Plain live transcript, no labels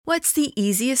What's the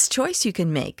easiest choice you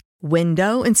can make?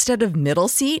 Window instead of middle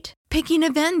seat? Picking a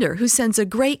vendor who sends a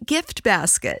great gift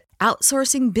basket?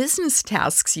 Outsourcing business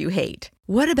tasks you hate?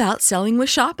 What about selling with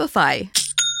Shopify?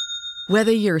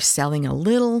 Whether you're selling a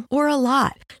little or a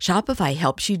lot, Shopify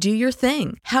helps you do your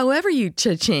thing, however you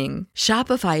cha-ching.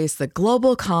 Shopify is the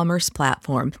global commerce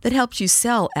platform that helps you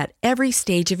sell at every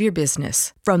stage of your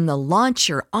business. From the launch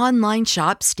your online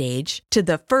shop stage to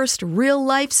the first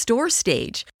real-life store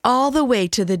stage, all the way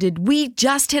to the did we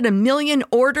just hit a million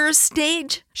orders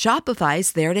stage.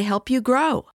 Shopify's there to help you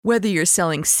grow. Whether you're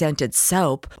selling scented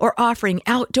soap or offering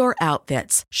outdoor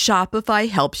outfits, Shopify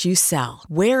helps you sell.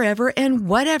 Wherever and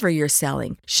whatever you're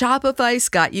selling, Shopify's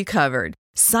got you covered.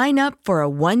 Sign up for a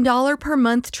 $1 per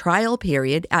month trial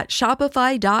period at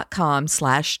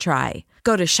shopify.com/try.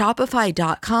 Go to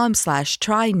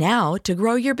shopify.com/try now to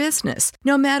grow your business,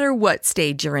 no matter what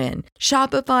stage you're in.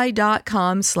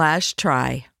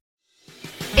 Shopify.com/try.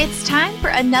 It's time for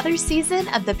another season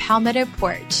of The Palmetto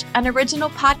Porch, an original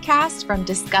podcast from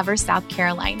Discover South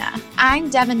Carolina. I'm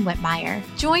Devin Whitmire.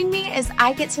 Join me as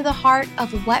I get to the heart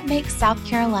of what makes South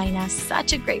Carolina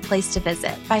such a great place to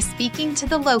visit by speaking to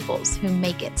the locals who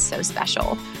make it so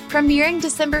special. Premiering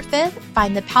December 5th,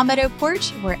 find The Palmetto Porch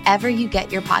wherever you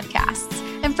get your podcasts.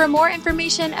 And for more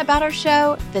information about our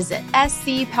show, visit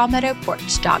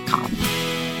scpalmettoporch.com.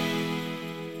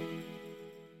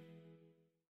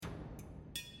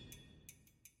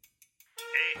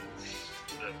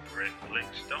 The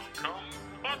Britflicks.com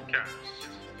podcast.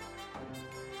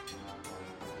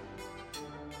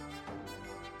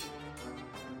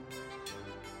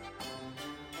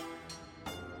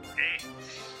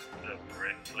 It's the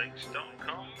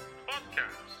Britflicks.com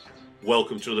podcast.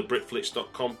 Welcome to the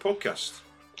Britflicks.com podcast.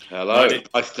 Hello,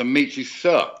 nice to meet you,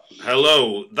 sir.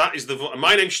 Hello, that is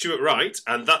my name's Stuart Wright,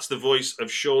 and that's the voice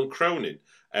of Sean Cronin,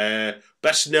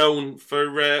 best known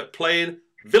for playing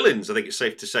villains. I think it's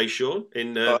safe to say, Sean.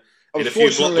 In a few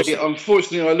blockbusters.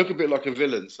 Unfortunately, I look a bit like a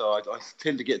villain, so I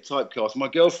tend to get typecast. My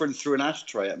girlfriend threw an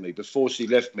ashtray at me before she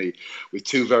left me with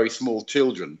two very small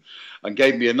children, and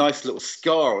gave me a nice little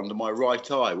scar under my right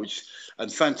eye.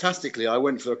 And fantastically, I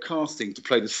went for a casting to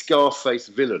play the Scarface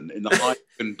villain in the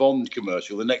Heineken Bond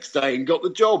commercial the next day and got the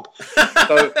job.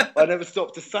 So I never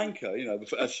stopped to thank her,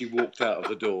 as she walked out of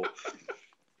the door.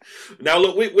 Now,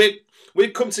 look,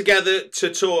 we've come together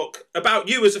to talk about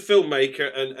you as a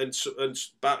filmmaker and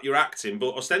about your acting,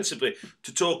 but ostensibly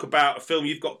to talk about a film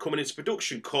you've got coming into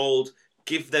production called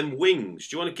Give Them Wings.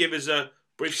 Do you want to give us a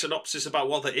brief synopsis about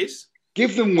what that is?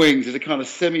 Give Them Wings is a kind of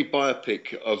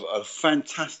semi-biopic of a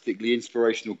fantastically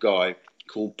inspirational guy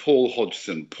called Paul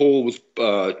Hodgson. Paul was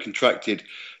contracted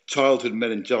childhood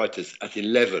meningitis at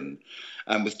 11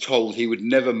 and was told he would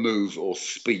never move or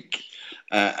speak.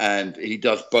 And he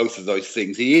does both of those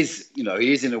things. He is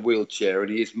in a wheelchair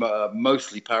and he is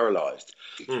mostly paralysed.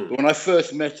 But when I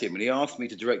first met him, and he asked me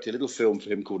to direct a little film for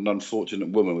him called An Unfortunate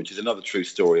Woman, which is another true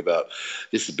story about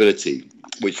disability,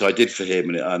 which I did for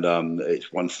him, and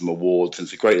it's won some awards, and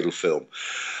it's a great little film.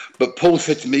 But Paul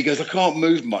said to me, he goes, I can't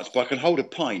move much, but I can hold a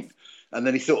pint. And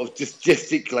then he sort of just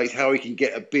gesticulates how he can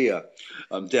get a beer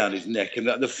down his neck. And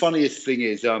the funniest thing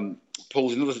is,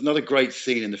 Paul's another great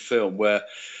scene in the film where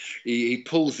he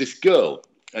pulls this girl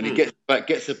and he gets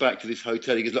her back to this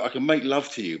hotel. He goes, look, I can make love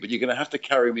to you, but you're going to have to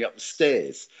carry me up the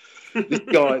stairs.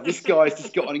 This guy's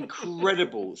just got an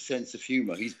incredible sense of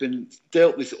humour. He's been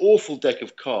dealt this awful deck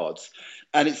of cards,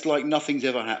 and it's like nothing's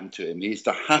ever happened to him. He's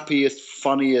the happiest,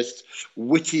 funniest,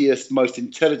 wittiest, most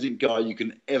intelligent guy you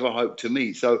can ever hope to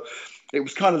meet. So it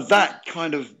was kind of that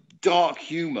kind of dark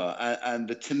humour and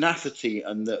the tenacity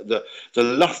and the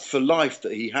lust for life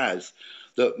that he has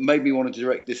that made me want to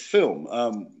direct this film.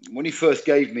 When he first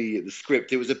gave me the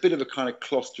script, it was a bit of a kind of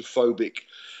claustrophobic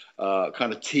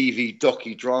kind of TV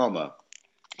docudrama.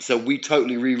 So we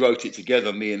totally rewrote it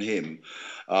together, me and him,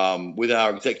 with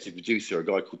our executive producer, a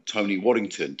guy called Tony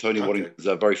Waddington. Tony Waddington is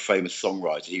a very famous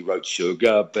songwriter. He wrote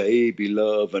Sugar, Baby,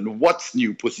 Love, and What's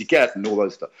New, Pussycat, and all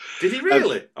those stuff. Did he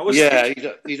really?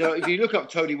 If you look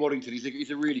up Tony Waddington, he's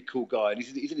a really cool guy. And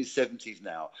he's in his 70s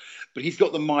now. But he's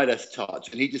got the Midas touch.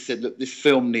 And he just said, look, this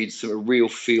film needs some real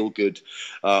feel-good,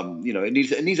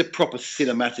 it needs a proper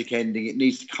cinematic ending. It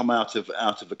needs to come out of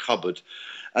a cupboard.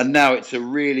 And now it's a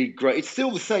really great, it's still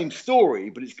the same story,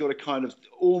 but it's got a kind of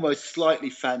almost slightly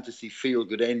fantasy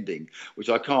feel-good ending, which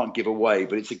I can't give away,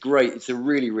 but it's a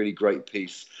really, really great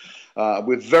piece.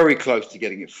 We're very close to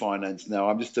getting it financed now.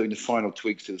 I'm just doing the final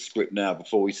tweaks to the script now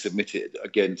before we submit it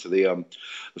again to the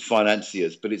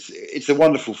financiers. But it's a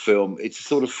wonderful film. It's a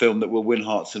sort of film that will win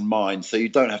hearts and minds. So you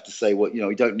don't have to say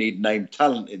you don't need named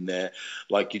talent in there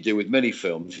like you do with many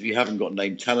films. If you haven't got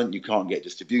named talent, you can't get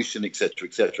distribution, etc.,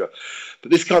 etc.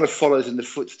 But this kind of follows in the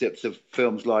footsteps of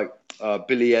films like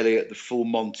Billy Elliot, The Full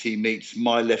Monty meets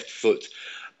My Left Foot.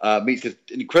 Meets an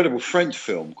incredible French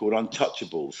film called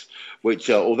Untouchables, which,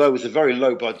 although it was a very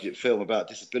low-budget film about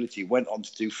disability, went on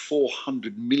to do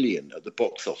 400 million at the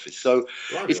box office. So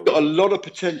it's got a lot of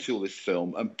potential, this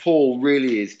film, and Paul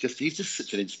really is he's just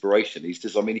such an inspiration.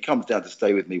 He comes down to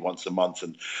stay with me once a month,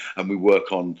 and we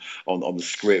work on the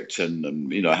script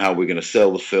and how we're going to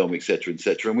sell the film, etc.,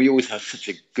 etc. And we always have such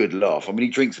a good laugh. I mean, he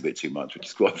drinks a bit too much, which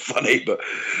is quite funny, but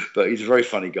he's a very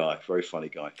funny guy, very funny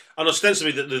guy. And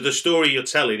ostensibly, the story you're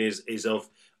telling is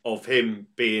of him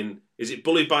being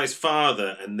bullied by his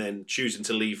father and then choosing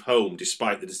to leave home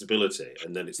despite the disability,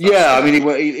 and then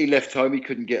he left home, he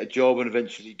couldn't get a job, and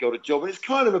eventually got a job, and it's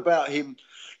kind of about him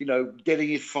getting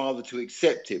his father to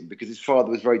accept him, because his father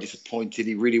was very disappointed.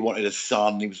 He really wanted a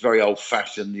son. He was very old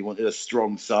fashioned. He wanted a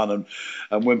strong son,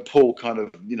 and when Paul kind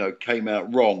of came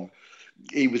out wrong,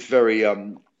 he was very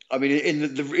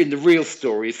in the real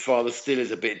story, his father still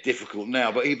is a bit difficult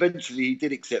now, but eventually he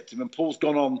did accept him, and Paul's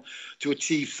gone on to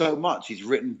achieve so much. He's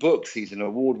written books. He's an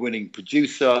award-winning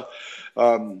producer.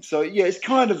 It's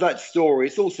kind of that story.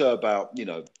 It's also about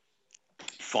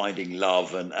finding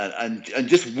love and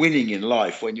just winning in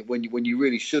life when you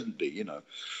really shouldn't be.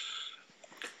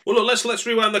 Well, look, let's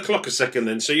rewind the clock a second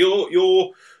then. So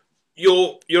you're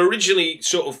originally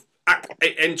sort of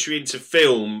entry into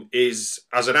film is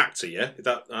as an actor, yeah?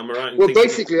 Am I right? Well,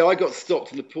 basically, I got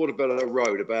stopped in the Portobello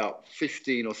Road about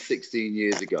 15 or 16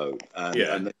 years ago,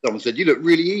 and someone said, "You look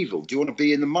really evil. Do you want to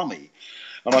be in The Mummy?"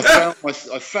 And I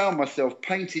found myself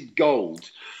painted gold,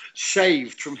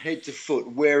 shaved from head to foot,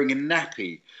 wearing a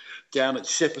nappy down at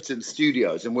Shepperton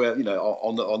Studios, and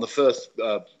on the first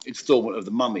instalment of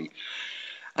The Mummy.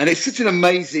 And it's such an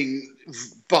amazing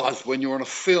buzz when you're on a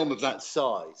film of that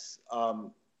size.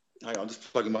 Hang on, I'm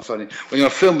just plugging my phone in. When you're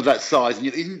on a film of that size,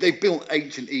 and they built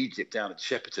ancient Egypt down at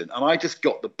Shepperton, and I just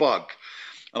got the bug.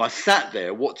 And I sat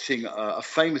there watching a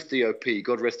famous DOP,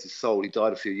 God rest his soul, he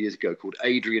died a few years ago, called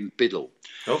Adrian Biddle.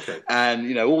 Okay.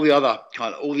 And all the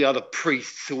other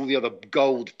priests, all the other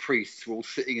gold priests were all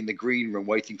sitting in the green room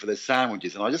waiting for their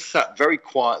sandwiches. And I just sat very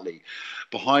quietly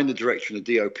behind the director of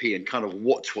the DOP and kind of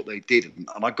watched what they did. And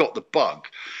I got the bug.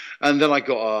 And then I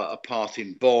got a part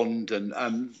in Bond, and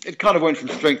it kind of went from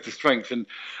strength to strength. And,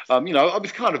 I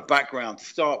was kind of background to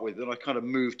start with, and I kind of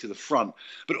moved to the front.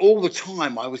 But all the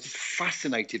time, I was just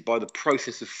fascinated by the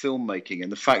process of filmmaking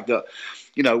and the fact that,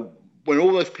 when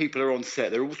all those people are on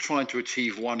set, they're all trying to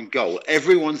achieve one goal.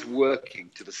 Everyone's working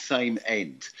to the same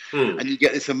end. And you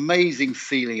get this amazing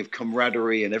feeling of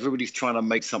camaraderie, and everybody's trying to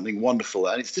make something wonderful.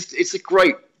 And it's a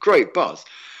great, great buzz.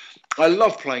 I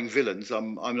love playing villains.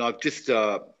 I've just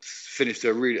finished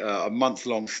a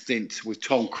month-long stint with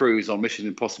Tom Cruise on Mission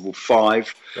Impossible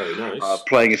 5. Very nice.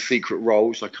 Playing a secret role,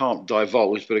 which I can't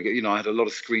divulge, but I had a lot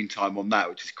of screen time on that,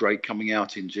 which is great, coming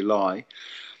out in July.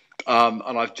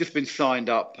 And I've just been signed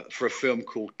up for a film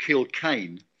called Kill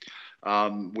Kane,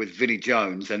 with Vinnie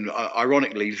Jones, and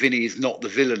ironically, Vinnie is not the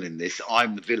villain in this.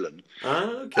 I'm the villain,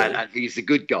 and he's the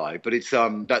good guy. But it's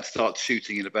that starts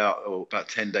shooting in about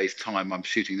 10 days' time. I'm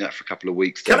shooting that for a couple of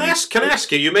weeks. Can I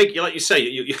ask you? You make, like you say,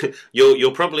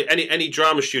 you'll probably any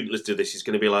drama student listening to this is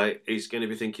going to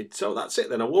be thinking, so that's it.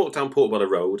 Then I walk down Portobello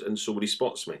Road and somebody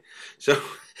spots me. So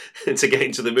to get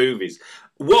into the movies,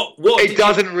 what it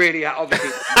doesn't really obviously.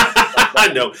 I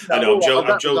know. I'm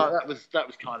joking. That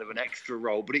was kind of an extra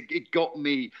role, but it got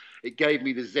me. It gave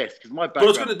me the zest because my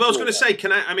background. But I was going to say,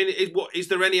 is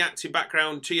there any acting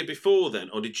background to you before then,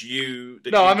 or did you?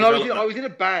 I was in a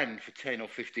band for 10 or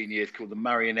 15 years called the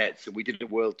Marionettes, and we did a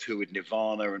world tour with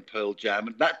Nirvana and Pearl Jam,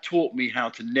 and that taught me how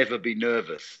to never be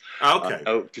nervous.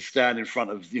 To stand in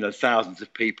front of thousands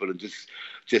of people and just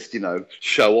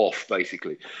show off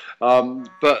basically.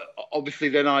 But obviously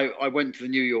then I went to the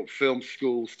New York Film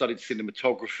School, studied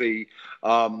cinematography.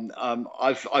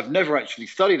 I've never actually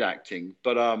studied acting,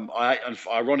 but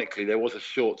ironically there was a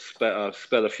short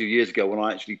spell a few years ago when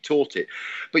I actually taught it.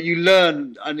 But you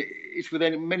learn, and it's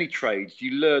within many trades,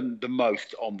 you learn the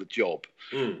most on the job.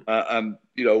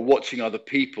 watching other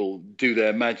people do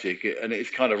their magic, and it's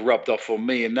kind of rubbed off on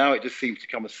me, and now it just seems to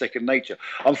come a second nature.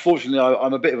 Unfortunately,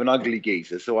 I'm a bit of an ugly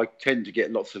geezer, so I tend to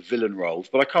get lots of villain roles,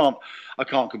 but I can't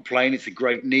complain. It's a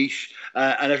great niche,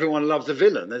 and everyone loves a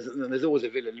villain. There's always a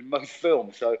villain in most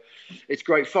films, so it's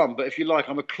great fun. But if you like,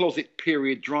 I'm a closet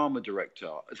period drama director.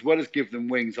 As well as Give Them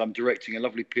Wings, I'm directing a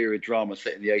lovely period drama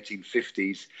set in the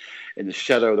 1850s in the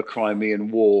shadow of the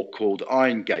Crimean War called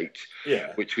Iron Gate,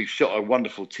 which we've shot a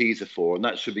wonderful teaser for, and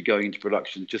that should be going into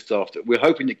production just after. We're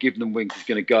hoping that Give Them Wings is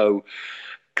going to go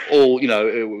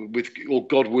with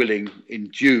God willing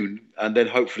in June, and then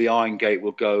hopefully Iron Gate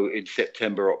will go in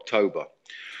September, October.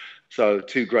 So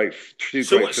two great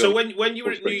films. So when you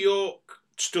were at New York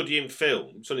studying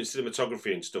film, studying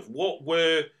cinematography and stuff, what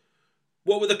were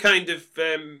the kind of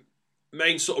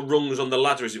main sort of rungs on the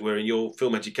ladder, as it were, in your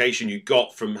film education you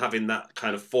got from having that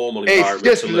kind of formal environment?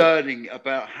 It's just learning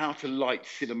about how to light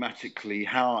cinematically,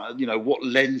 how, what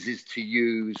lenses to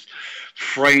use,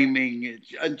 framing,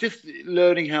 and just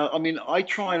learning how. I mean, I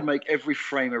try and make every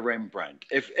frame a Rembrandt.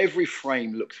 If every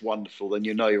frame looks wonderful, then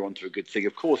you're onto a good thing.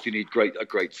 Of course, you need a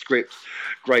great script,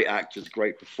 great actors,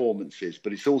 great performances,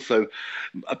 but it's also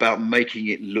about making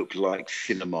it look like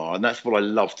cinema, and that's what I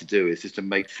love to do, is just to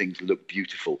make things look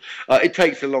beautiful. It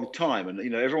takes a long time, and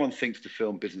everyone thinks the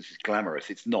film business is glamorous.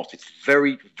 It's not. It's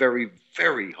very, very,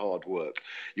 very hard work.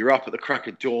 You're up at the crack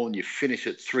of dawn. You finish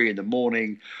at 3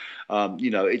 a.m.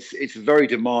 It's a very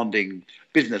demanding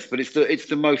business, but it's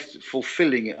the most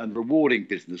fulfilling and rewarding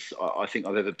business I think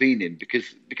I've ever been in,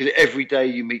 because every day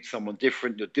you meet someone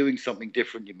different. You're doing something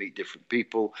different. You meet different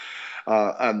people,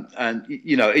 it's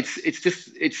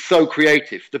so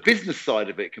creative. The business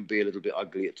side of it can be a little bit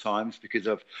ugly at times because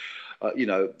of.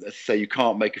 Let's say you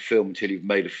can't make a film until you've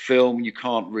made a film. You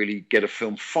can't really get a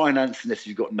film financed unless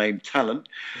you've got named talent.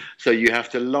 So you have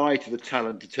to lie to the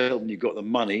talent to tell them you've got the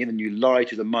money, and then you lie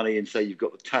to the money and say you've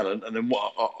got the talent, and then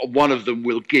one of them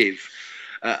will give,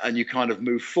 and you kind of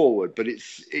move forward. But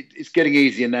it's getting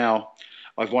easier now.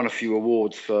 I've won a few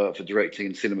awards for directing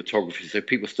and cinematography, so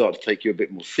people start to take you a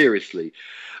bit more seriously.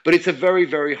 But it's a very,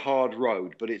 very hard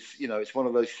road. But it's one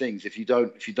of those things. If you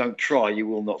don't try, you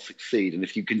will not succeed. And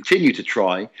if you continue to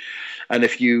try, and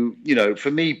if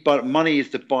for me, but money is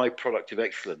the byproduct of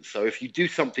excellence. So if you do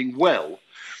something well,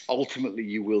 ultimately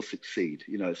you will succeed.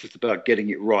 It's just about getting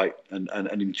it right and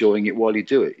enjoying it while you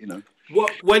do it.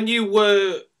 When you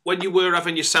were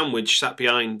having your sandwich sat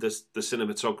behind the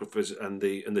cinematographers and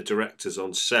the directors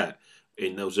on set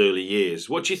in those early years,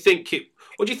 what do you think you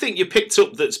picked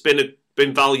up that's been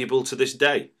valuable to this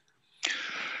day?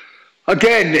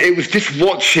 Again, it was just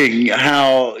watching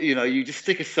how you just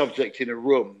stick a subject in a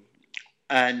room,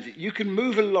 and you can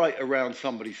move a light around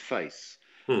somebody's face,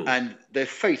 and their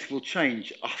face will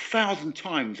change 1,000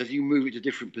 times as you move it to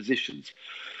different positions.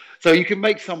 So you can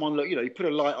make someone look, you put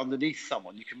a light underneath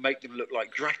someone, you can make them look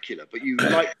like Dracula, but you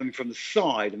light them from the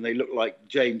side and they look like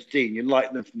James Dean. You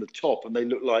light them from the top and they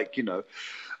look like, a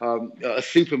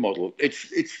supermodel.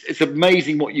 It's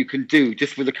amazing what you can do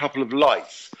just with a couple of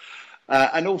lights.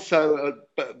 And also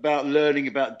about learning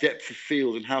about depth of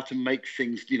field and how to make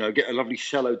things, get a lovely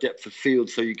shallow depth of field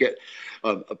so you get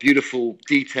a beautiful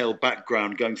detailed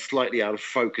background going slightly out of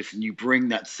focus, and you bring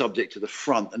that subject to the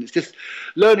front. And it's just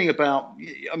learning about,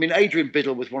 Adrian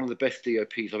Biddle was one of the best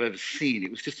DOPs I've ever seen. It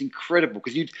was just incredible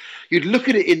because you'd look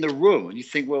at it in the room and you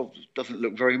think, well, it doesn't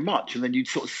look very much. And then you'd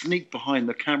sort of sneak behind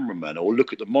the cameraman or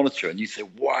look at the monitor and you say,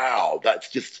 wow, that's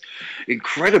just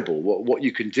incredible what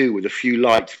you can do with a few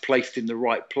lights placed in the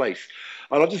right place.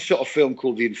 And I just shot a film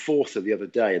called The Enforcer the other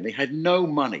day, and they had no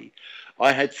money.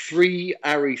 I had 3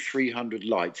 Arri 300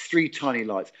 lights, 3 tiny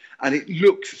lights, and it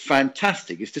looked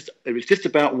fantastic. It was just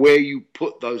about where you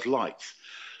put those lights.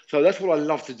 So that's what I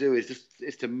love to do, is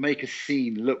to make a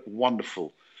scene look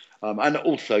wonderful. And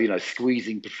also,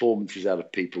 squeezing performances out of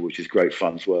people, which is great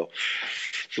fun as well.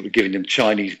 Sort of giving them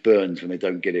Chinese burns when they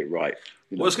don't get it right.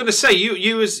 Well, I was going to say,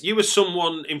 you as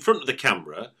someone in front of the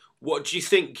camera, what do you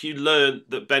think you learned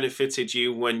that benefited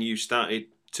you when you started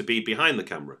to be behind the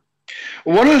camera?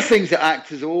 Well, one of the things that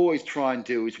actors always try and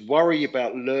do is worry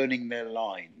about learning their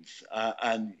lines.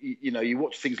 And you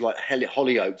watch things like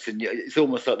Hollyoaks, and it's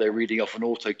almost like they're reading off an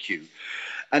auto cue.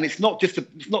 And it's not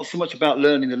so much about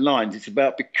learning the lines. It's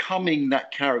about becoming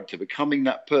that character, becoming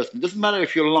that person. It doesn't matter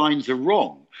if your lines are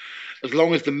wrong, as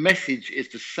long as the message is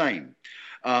the same.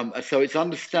 So it's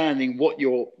understanding what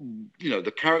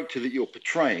the character that you're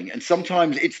portraying. And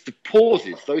sometimes it's the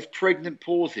pauses, those pregnant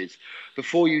pauses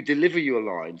before you deliver your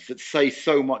lines that say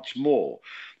so much more.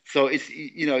 So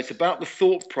it's about the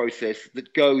thought process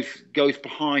that goes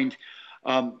behind,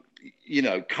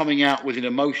 coming out with an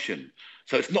emotion.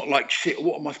 So it's not like, shit,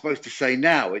 what am I supposed to say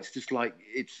now? It's just like,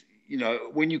 it's,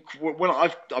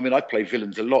 I play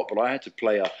villains a lot, but I had to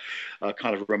play a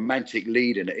kind of romantic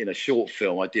lead in a short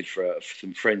film I did for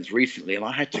some friends recently, and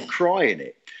I had to cry in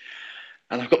it.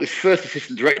 And I've got this first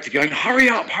assistant director going, hurry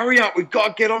up, we've got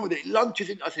to get on with it. Lunch is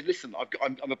in. I said, listen,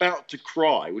 I'm about to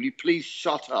cry. Will you please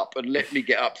shut up and let me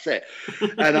get upset?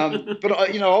 And but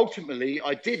ultimately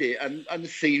I did it, and the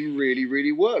scene really,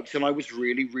 really works, and I was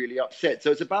really, really upset.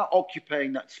 So it's about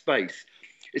occupying that space.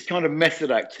 It's kind of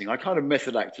method acting. I kind of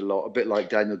method act a lot, a bit like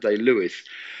Daniel Day-Lewis.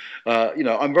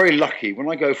 I'm very lucky. When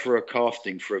I go for a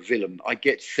casting for a villain, I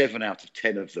get 7 out of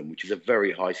 10 of them, which is a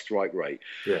very high strike rate.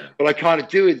 Yeah. But I kind of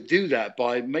do that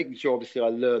by making sure, obviously, I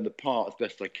learn the part as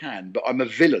best I can. But I'm a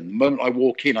villain. The moment I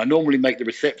walk in, I normally make the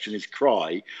receptionist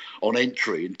cry on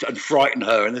entry and frighten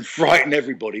her and then frighten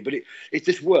everybody. But it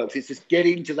just works. It's just get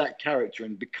into that character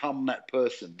and become that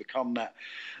person, become that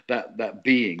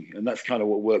being, and that's kind of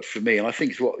what works for me. And I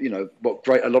think it's what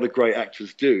a lot of great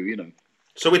actors do.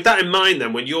 So with that in mind,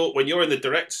 then, when you're in the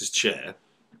director's chair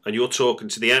and you're talking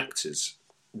to the actors,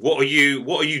 what are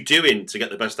you doing to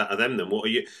get the best out of them? Then what are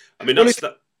you? I mean,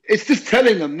 it's just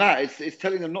telling them that it's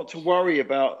telling them not to worry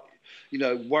about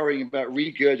worrying about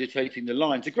regurgitating the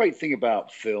lines. The great thing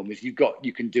about film is you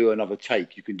can do another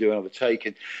take.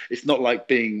 And it's not like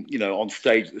being, on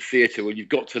stage at the theatre where you've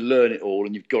got to learn it all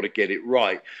and you've got to get it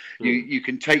right. You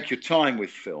can take your time with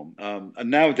film. And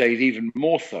nowadays, even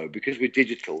more so, because we're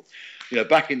digital.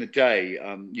 Back in the day,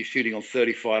 you're shooting on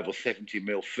 35 or 70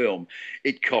 mil film.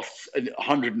 It costs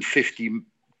 £150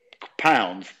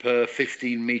 per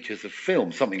 15 meters of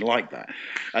film, something like that.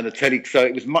 And so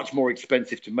it was much more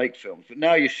expensive to make films. But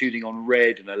now you're shooting on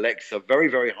Red and Alexa, very,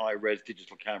 very high res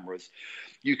digital cameras.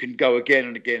 You can go again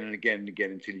and again and again and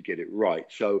again until you get it right.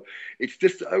 So it's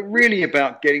just really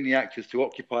about getting the actors to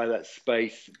occupy that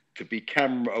space, to be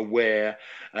camera aware,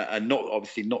 and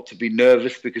not to be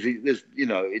nervous, because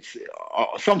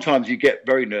sometimes you get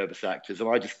very nervous actors, and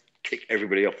I just kick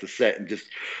everybody off the set and just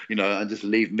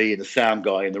leave me and the sound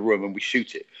guy in the room and we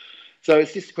shoot it. So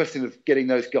it's just a question of getting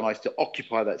those guys to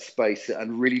occupy that space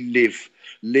and really live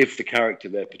the character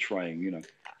they're portraying.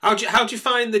 How do you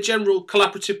find the general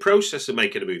collaborative process of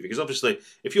making a movie? Because obviously,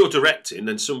 if you're directing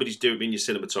and somebody's doing your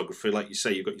cinematography, like you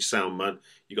say, you've got your sound man,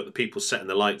 you've got the people setting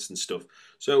the lights and stuff.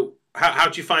 So how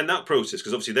do you find that process?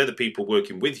 Because obviously they're the people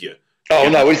working with you. Oh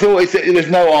no, there's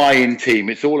no I in team.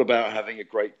 It's all about having a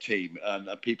great team and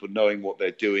people knowing what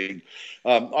they're doing.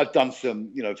 I've done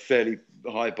some, fairly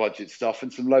high budget stuff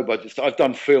and some low budget stuff. I've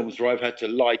done films where I've had to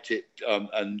light it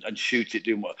and shoot it.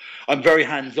 I'm very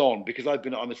hands on because I'm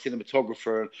a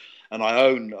cinematographer and I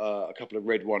own a couple of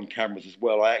Red One cameras as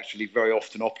well. I actually very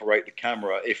often operate the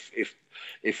camera if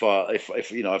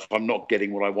I'm not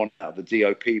getting what I want out of the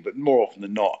DOP, but more often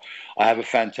than not, I have a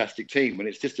fantastic team, and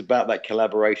it's just about that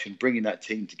collaboration, bringing that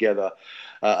team together,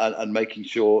 and making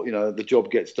sure the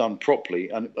job gets done properly.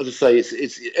 And as I say,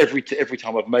 it's every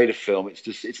time I've made a film,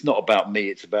 it's not about me,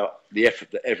 it's about the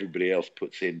effort that everybody else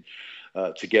puts in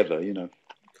together.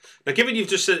 Now, given you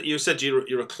said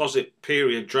you're a closet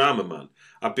period drama man,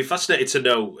 I'd be fascinated to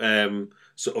know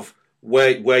sort of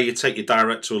where you take your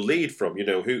directorial lead from.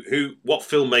 What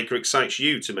filmmaker excites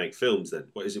you to make films? Then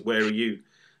what is it? Where are you?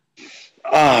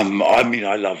 I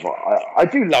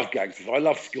do love gangsters. I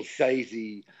love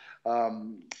Scorsese.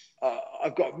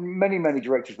 I've got many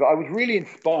directors, but I was really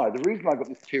inspired. The reason I got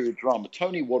this period drama,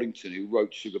 Tony Waddington, who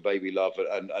wrote Sugar Baby Love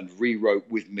and rewrote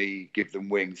with me Give Them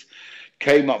Wings,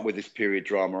 came up with this period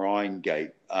drama,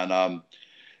 Irongate, and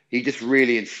he just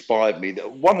really inspired me. The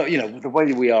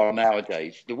way we are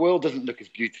nowadays, the world doesn't look as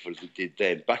beautiful as it did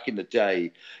then. Back in the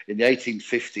day, in the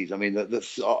 1850s, I mean,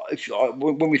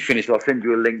 when we finish, I'll send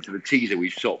you a link to the teaser we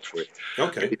shot for it.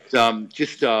 Okay. It's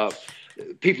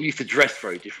people used to dress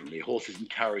very differently, horses and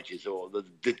carriages, or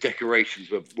the decorations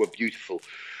were beautiful.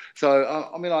 So,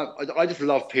 I just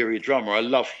love period drama. I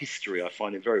love history. I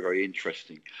find it very, very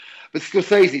interesting. But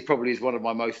Scorsese probably is one of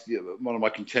my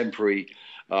contemporary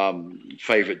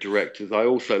favourite directors. I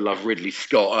also love Ridley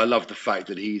Scott. I love the fact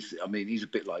that he's a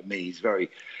bit like me. He's very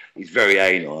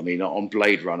anal. I mean, on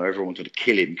Blade Runner, everyone wanted to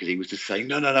kill him because he was just saying,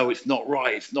 no, it's not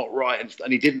right.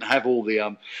 And he didn't have all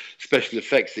the special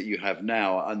effects that you have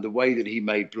now, and the way that he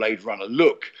made Blade Runner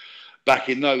look back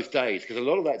in those days, because a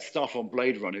lot of that stuff on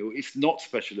Blade Runner, it's not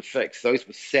special effects. Those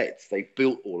were sets. They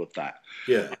built all of that.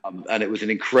 Yeah. And it was an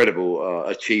incredible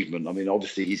achievement. I mean,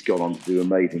 obviously, he's gone on to do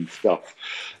amazing stuff.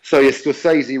 So, yes,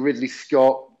 Scorsese, Ridley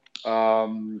Scott.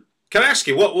 Can I ask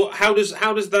you, how does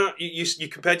that, you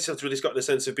compared yourself to Ridley Scott in the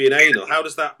sense of being anal, how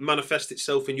does that manifest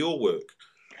itself in your work?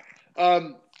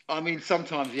 I mean,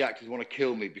 sometimes the actors want to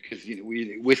kill me because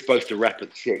we're supposed to wrap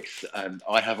at 6, and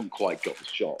I haven't quite got the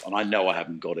shot, and I know I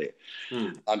haven't got it.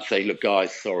 I'm saying, look,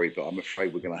 guys, sorry, but I'm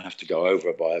afraid we're going to have to go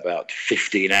over by about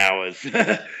 15 hours.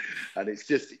 And it's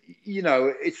just,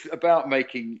 it's about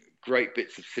making great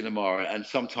bits of cinema, and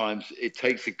sometimes it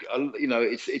takes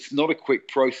it's not a quick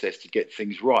process to get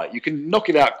things right. You can knock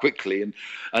it out quickly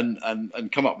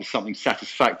and come up with something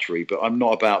satisfactory, but I'm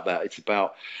not about that. It's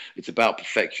about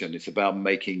perfection. It's about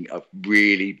making a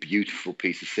really beautiful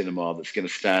piece of cinema that's going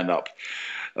to stand up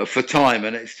for time.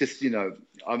 And it's just,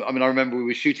 I remember we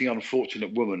were shooting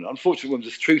Unfortunate Woman. Unfortunate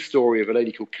Woman's a true story of a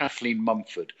lady called Kathleen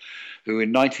Mumford, who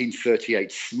in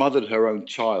 1938 smothered her own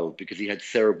child because he had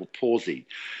cerebral palsy.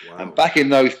 Wow. And back in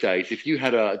those days, if you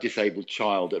had a disabled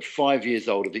child at 5 years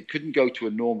old, if it couldn't go to a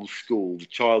normal school, the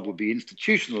child would be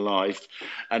institutionalized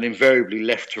and invariably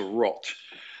left to rot.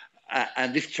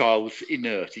 And this child was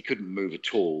inert. He couldn't move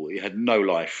at all. He had no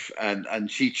life. And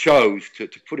she chose to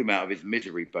put him out of his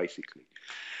misery, basically.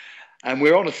 And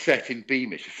we're on a set in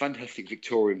Beamish, a fantastic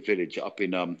Victorian village up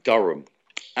in Durham.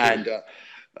 And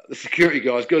the security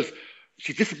guard goes,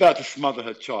 she's just about to smother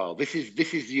her child. This is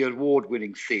the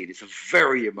award-winning scene. It's a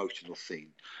very emotional scene.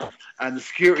 And the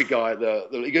security guy,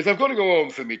 he goes, I've got to go home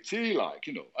for my tea,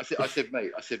 I said,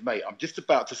 mate, I'm just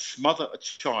about to smother a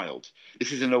child.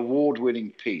 This is an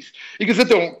award-winning piece. He goes, I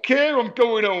don't care. I'm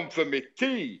going home for my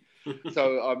tea.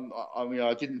 So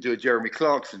I didn't do a Jeremy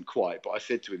Clarkson quite, but I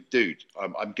said to him, dude,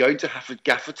 I'm going to have to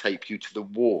gaffer tape you to the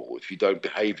wall if you don't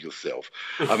behave yourself.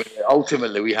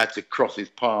 Ultimately we had to cross his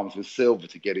palms with silver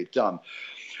to get it done.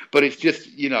 But it's just,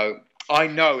 I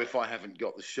know if I haven't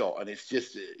got the shot, and it's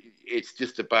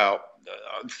just about,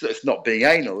 it's not being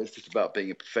anal, it's just about being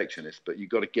a perfectionist, but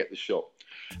you've got to get the shot.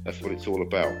 That's what it's all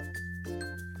about.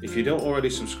 If you don't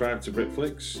already subscribe to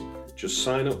Britflicks, just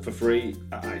sign up for free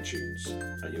at iTunes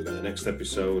and you'll get the next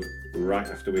episode right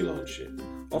after we launch it.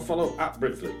 Or follow at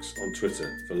Britflicks on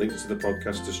Twitter for links to the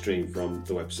podcast to stream from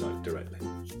the website directly.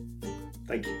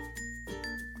 Thank you.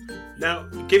 Now,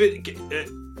 given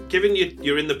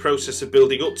you're in the process of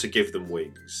building up to Give Them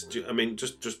Wings,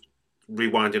 just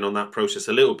rewinding on that process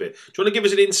a little bit, do you want to give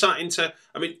us an insight into,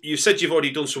 you said you've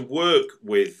already done some work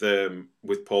with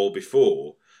Paul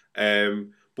before,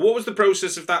 but what was the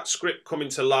process of that script coming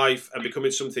to life and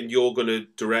becoming something you're going to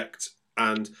direct?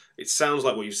 And it sounds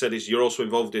like what you said is you're also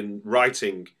involved in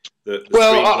writing the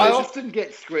Well, I often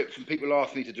get scripts and people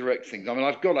ask me to direct things.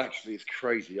 It's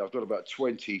crazy. I've got about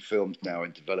 20 films now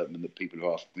in development that people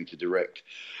have asked me to direct,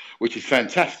 which is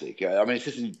fantastic.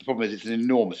 The problem is it's an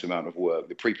enormous amount of work.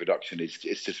 The pre-production is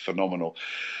just phenomenal.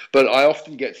 But I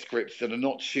often get scripts that are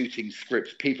not shooting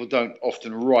scripts. People don't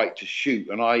often write to shoot.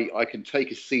 And I can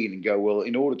take a scene and go, well,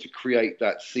 in order to create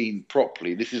that scene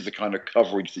properly, this is the kind of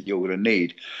coverage that you're going to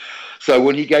need. So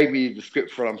when he gave me the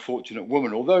script for Unfortunate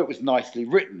Woman, although it was nicely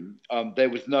written, there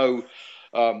was no...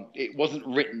 it wasn't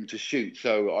written to shoot,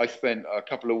 so I spent a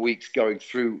couple of weeks going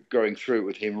through it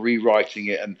with him, rewriting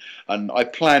it, and I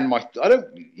plan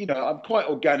I'm quite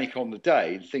organic on the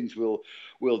day, and things will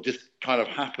just kind of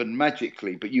happen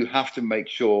magically. But you have to make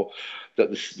sure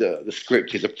that the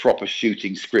script is a proper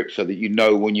shooting script, so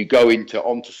that when you go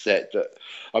onto set that.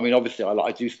 Obviously,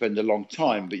 I do spend a long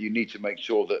time, but you need to make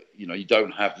sure that you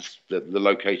don't have the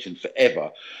location forever,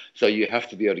 so you have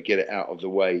to be able to get it out of the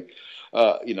way.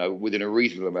 Within a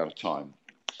reasonable amount of time.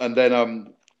 And then,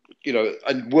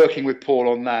 and working with Paul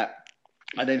on that,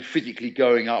 and then physically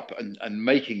going up and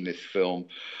making this film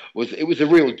was a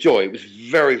real joy. It was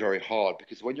very, very hard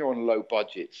because when you're on low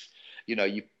budgets,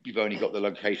 you've only got the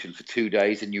location for 2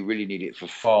 days and you really need it for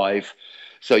 5.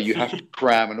 So you have to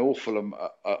cram an awful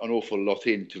lot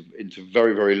into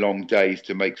very, very long days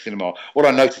to make cinema. What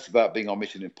I noticed about being on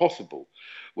Mission Impossible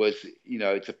was,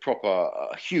 it's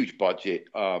a huge budget,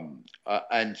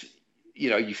 and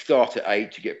you start at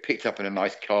 8, you get picked up in a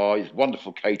nice car, it's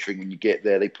wonderful catering when you get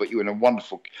there, they put you in a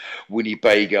wonderful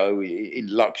Winnebago in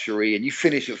luxury, and you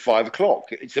finish at 5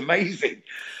 o'clock. It's amazing.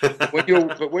 But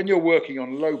when you're working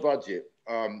on low budget,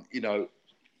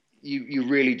 you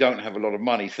really don't have a lot of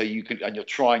money, and you're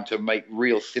trying to make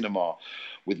real cinema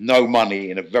with no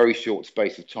money in a very short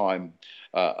space of time.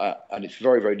 And it's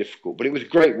very, very difficult. But it was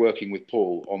great working with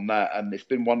Paul on that, and it's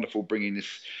been wonderful bringing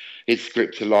his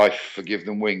script to life for Give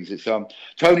Them Wings. It's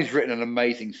Tony's written an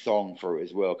amazing song for it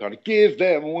as well, kind of give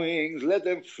them wings, let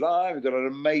them fly. We've got an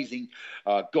amazing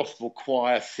gospel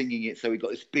choir singing it, so we've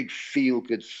got this big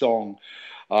feel-good song.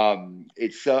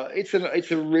 It's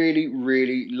a really,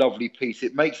 really lovely piece.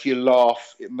 It makes you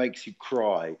laugh, it makes you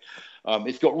cry.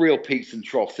 It's got real peaks and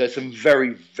troughs. There's some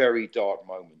very, very dark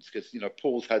moments because,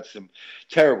 Paul's had some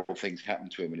terrible things happen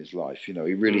to him in his life. He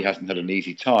really hasn't had an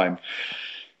easy time.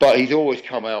 but he's always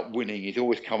come out winning. He's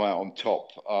always come out on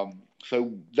top.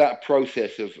 So that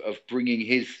process of bringing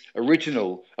his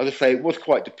original, as I say, it was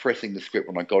quite depressing, the script,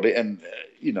 when I got it. And,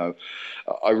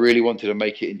 I really wanted to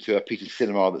make it into a piece of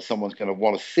cinema that someone's going to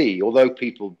want to see. Although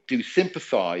people do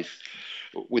sympathise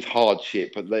with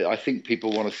hardship, but I think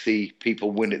people want to see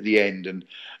people win at the end,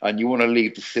 and you want to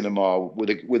leave the cinema with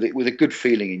a good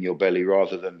feeling in your belly,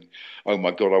 rather than, oh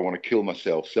my God, I want to kill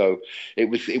myself. So it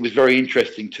was very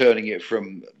interesting turning it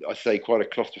from, I say, quite a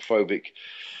claustrophobic,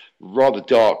 rather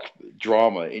dark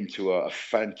drama into a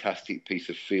fantastic piece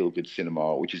of feel-good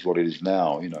cinema, which is what it is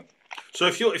now. So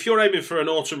if you're aiming for an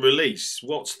autumn release,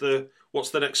 what's the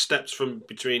next steps from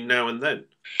between now and then?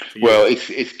 Well,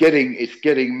 it's getting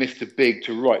Mr. Big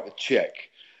to write the check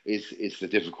is the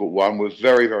difficult one. We're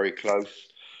very, very close.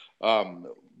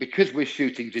 Because we're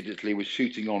shooting digitally, we're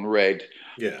shooting on red.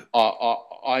 Yeah.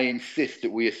 I insist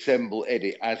that we assemble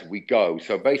edit as we go.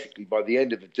 So basically, by the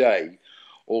end of the day,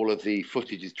 all of the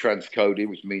footage is transcoded,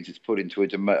 which means it's put into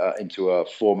a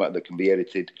format that can be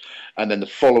edited. And then the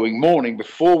following morning,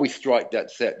 before we strike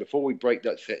that set, before we break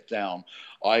that set down,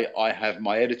 I have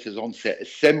my editors on set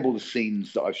assemble the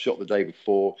scenes that I've shot the day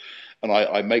before, and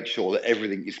I make sure that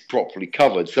everything is properly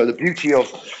covered. So the beauty of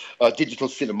digital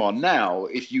cinema now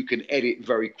is you can edit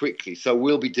very quickly. So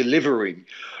we'll be delivering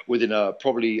within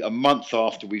probably a month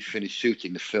after we finish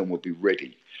shooting, the film will be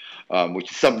ready.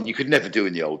 Which is something you could never do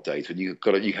in the old days, when you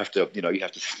have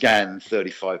to scan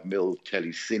 35mm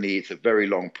telecine. It's a very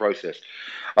long process.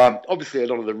 Obviously, a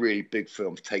lot of the really big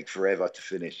films take forever to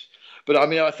finish. But I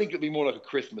mean, I think it'll be more like a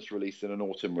Christmas release than an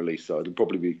autumn release. So it'll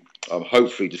probably be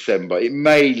hopefully December. It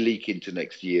may leak into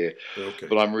next year,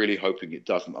 but I'm really hoping it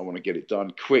doesn't. I want to get it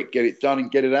done quick, get it done,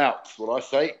 and get it out. That's what I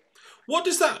say. What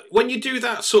does that, when you do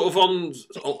that sort of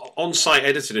on-site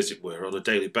editing, as it were, on a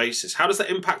daily basis, how does that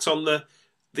impact on the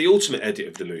ultimate edit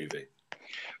of the movie?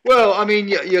 Well, I mean,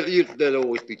 there'll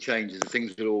always be changes, and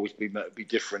things will always be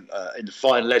different in the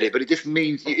final edit. But it just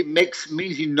means that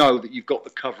you've got the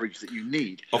coverage that you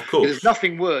need. Of course, there's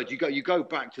nothing worse. You go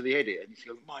back to the edit and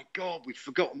you go, my God, we've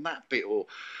forgotten that bit, or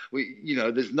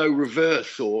there's no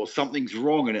reverse, or something's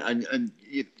wrong, and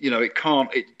it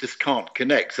just can't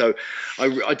connect. So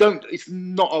I don't. It's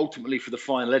not ultimately for the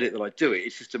final edit that I do it.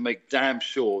 It's just to make damn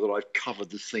sure that I've covered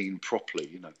the scene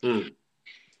properly.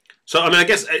 So, I mean, I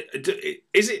guess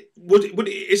is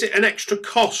it an extra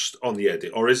cost on the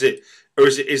edit, or is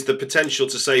the potential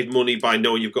to save money by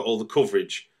knowing you've got all the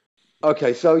coverage?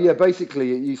 Okay, so yeah,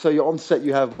 basically, you're on set.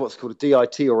 You have what's called a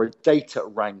DIT, or a data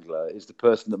wrangler, is the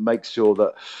person that makes sure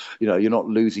that you're not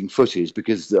losing footage,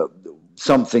 because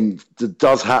something that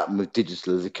does happen with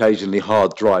digital is occasionally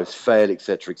hard drives fail,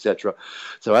 etc., etc.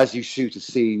 So as you shoot a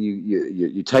scene,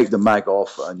 you take the mag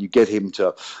off and you get him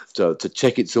to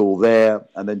check it's all there,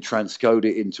 and then transcode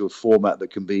it into a format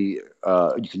that can be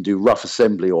you can do rough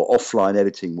assembly or offline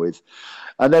editing with,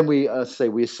 and then we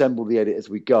assemble the edit as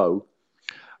we go.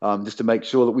 Just to make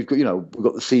sure that we've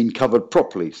got the scene covered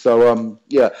properly. So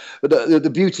but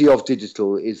the beauty of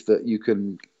digital is that you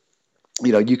can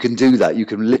do that. You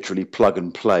can literally plug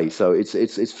and play. So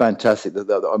it's fantastic.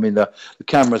 The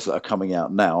cameras that are coming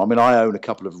out now. I mean, I own a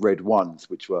couple of red ones,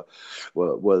 which were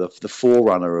the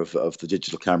forerunner of the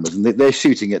digital cameras, and they're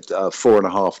shooting at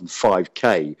 4.5 and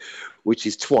 5K. Which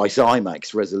is twice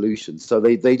IMAX resolution. So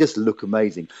they just look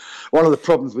amazing. One of the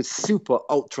problems with super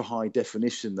ultra high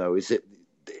definition, though, is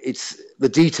the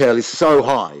detail is so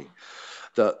high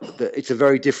that it's a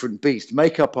very different beast.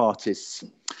 Makeup artists,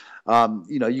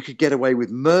 you could get away with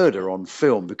murder on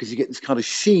film because you get this kind of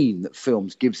sheen that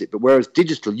films gives it. But whereas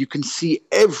digital, you can see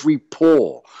every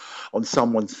pore on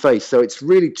someone's face. So it's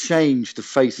really changed the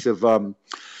face of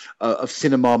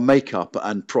cinema makeup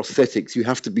and prosthetics. You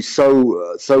have to be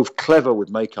so clever with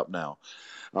makeup now.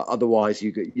 Otherwise,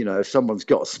 if someone's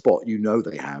got a spot,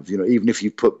 they have. Even if you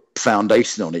put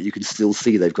foundation on it, you can still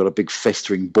see they've got a big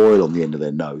festering boil on the end of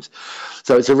their nose.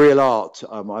 So it's a real art.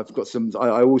 I've got some. I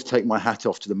always take my hat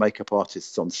off to the makeup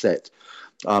artists on set.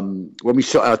 When we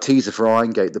shot our teaser for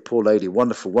Irongate, the poor lady,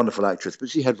 wonderful, wonderful actress, but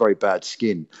she had very bad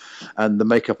skin, and the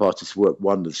makeup artist worked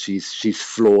wonders. She's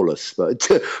flawless, but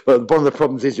one of the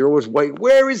problems is you're always waiting.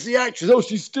 Where is the actress? Oh,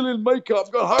 she's still in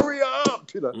makeup. Go, hurry up!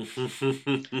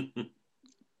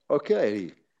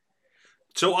 Okay.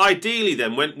 So ideally,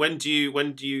 then, when do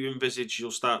you envisage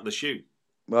you'll start the shoot?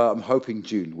 Well, I'm hoping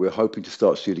June. We're hoping to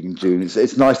start shooting in June.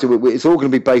 It's nice it's all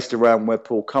going to be based around where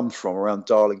Paul comes from, around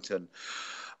Darlington,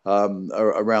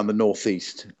 around the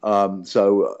northeast.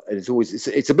 So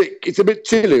it's a bit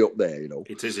chilly up there,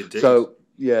 It is indeed. So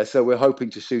so we're hoping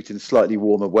to shoot in slightly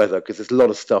warmer weather because there's a lot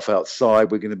of stuff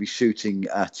outside. We're going to be shooting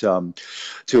at 2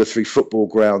 or 3 football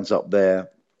grounds up there.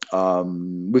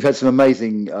 We've had some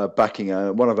amazing backing.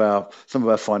 Some of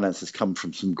our finances come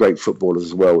from some great footballers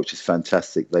as well, which is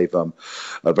fantastic. They've are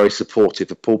very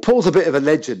supportive of Paul. Paul's a bit of a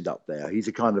legend up there. He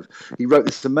wrote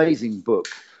this amazing book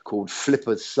called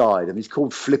Flipper's Side, and he's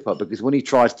called Flipper because when he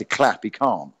tries to clap, he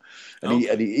can't. And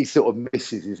he sort of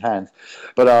misses his hands,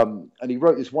 but and he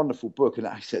wrote this wonderful book, and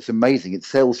it's amazing. It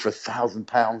sells for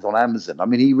 £1,000 on Amazon. I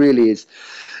mean, he really is.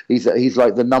 He's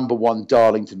like the number one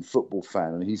Darlington football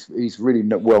fan, and he's really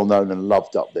well known and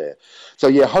loved up there. So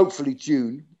yeah, hopefully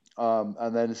June,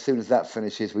 and then as soon as that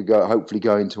finishes, we hopefully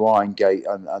go into Irongate,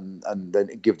 and then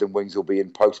Give Them Wings will be in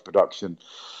post production.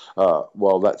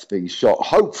 While that's being shot,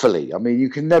 hopefully. I mean, you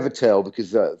can never tell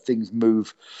because things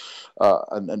move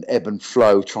and ebb and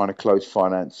flow trying to close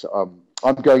finance.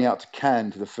 I'm going out to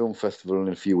Cannes to the film festival in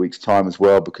a few weeks' time as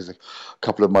well because a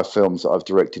couple of my films that I've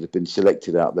directed have been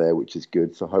selected out there, which is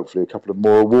good. So hopefully a couple of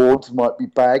more awards might be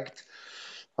bagged.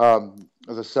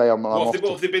 As I say, what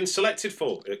have they been selected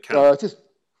for at Cannes?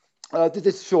 Did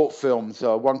this short films,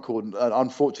 one called An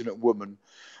Unfortunate Woman,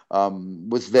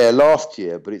 was there last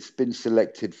year, but it's been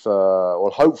selected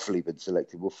hopefully been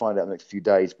selected. We'll find out in the next few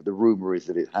days, but the rumour is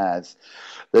that it has.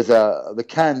 The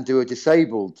Cannes do a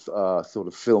disabled sort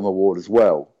of film award as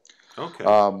well. Okay.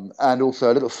 And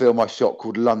also a little film I shot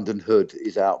called London Hood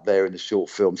is out there in the short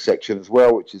film section as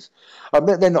well, which is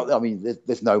they're not. I mean,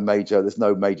 there's no major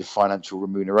financial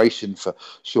remuneration for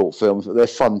short films, but they're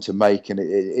fun to make, and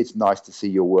it's nice to see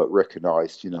your work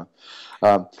recognised.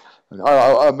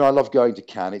 I love going to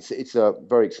Cannes. It's a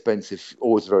very expensive,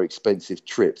 always a very expensive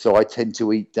trip. So I tend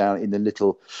to eat down in the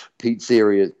little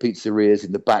pizzerias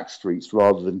in the back streets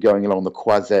rather than going along the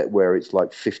Croisette where it's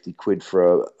like 50 quid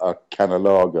for a can of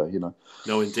lager.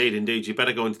 No, indeed. You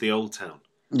better go into the Old Town.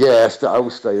 Yeah, I will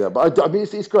stay there. But I mean,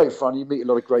 it's great fun. You meet a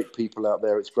lot of great people out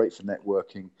there. It's great for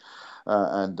networking.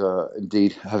 And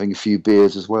indeed having a few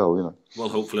beers as well, Well,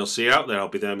 hopefully I'll see you out there. I'll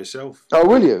be there myself. Oh,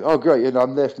 will you? Oh, great.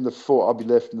 I'm there from the 4th. I'll be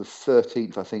there from the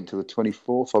 13th, I think, to the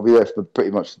 24th. I'll be there for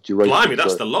pretty much the duration. Blimey,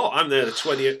 that's the lot. I'm there the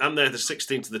 20th. I'm there the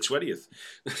 16th to the 20th.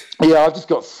 Yeah, I've just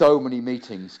got so many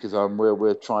meetings because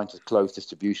we're trying to close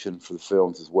distribution for the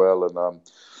films as well, and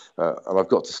I've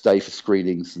got to stay for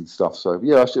screenings and stuff. So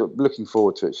yeah, I'm looking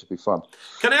forward to it. It should be fun.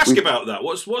 Can I ask about that?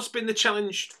 What's been the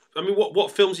challenge? I mean,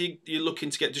 what films are you looking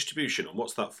to get distribution on?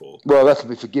 What's that for? Well, that'll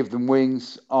be for Give Them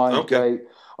Wings, Irongate. Okay.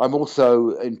 I'm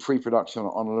also in pre-production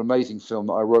on an amazing film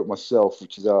that I wrote myself,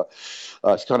 which is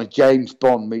it's kind of James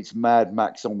Bond meets Mad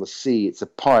Max on the sea. It's a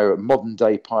modern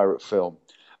day pirate film.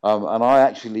 And I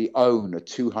actually own a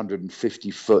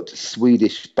 250-foot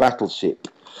Swedish battleship,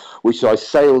 which I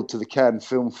sailed to the Cannes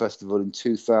Film Festival in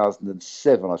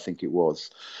 2007, I think it was.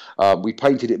 We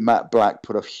painted it matte black,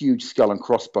 put a huge skull and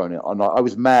crossbone in it. And I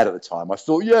was mad at the time. I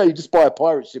thought, yeah, you just buy a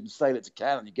pirate ship and sail it to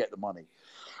Cannes and you get the money.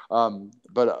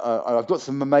 But I've got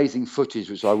some amazing footage,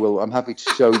 which I'm happy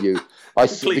to show you.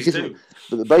 Please do.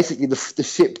 But basically, the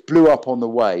ship blew up on the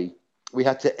way. We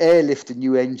had to airlift a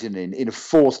new engine in a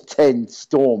force 10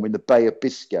 storm in the Bay of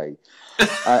Biscay.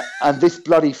 And this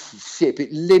bloody ship,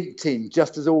 it limped in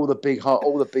just as all the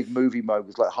big movie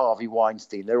moguls like Harvey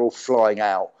Weinstein, they're all flying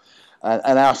out.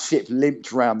 And our ship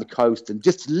limped around the coast, and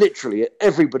just literally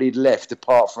everybody had left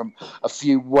apart from a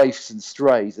few waifs and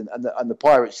strays, and the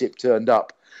pirate ship turned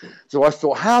up. So I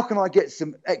thought, how can I get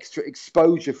some extra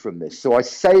exposure from this? So I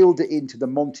sailed it into the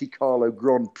Monte Carlo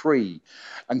Grand Prix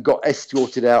and got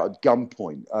escorted out at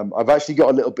gunpoint. I've actually got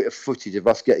a little bit of footage of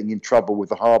us getting in trouble with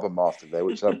the harbour master there,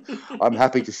 which I'm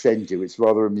happy to send you. It's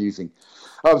rather amusing.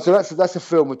 So that's a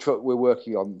film we're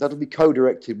working on. That'll be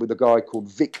co-directed with a guy called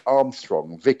Vic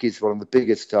Armstrong. Vic is one of the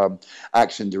biggest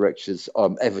action directors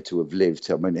ever to have lived.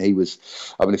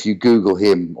 If you Google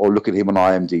him or look at him on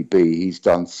IMDb, he's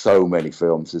done so many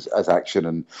films as action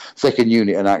and second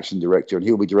unit and action director, and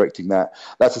he'll be directing that.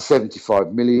 That's a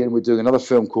 75 million. We're doing another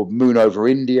film called Moon Over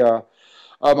India.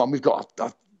 And we've got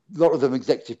a lot of them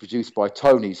executive produced by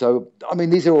Tony. So, I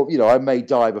mean, these are all, I may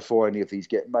die before any of these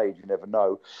get made. You never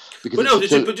know.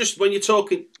 But just when you're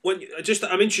talking,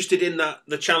 I'm interested in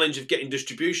the challenge of getting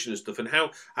distribution and stuff, and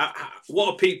how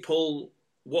what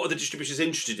are the distributors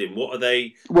interested in? What are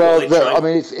they? Well,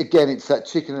 it's that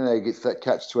chicken and egg. It's that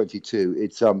catch-22.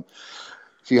 It's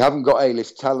if you haven't got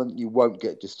A-list talent, you won't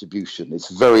get distribution. It's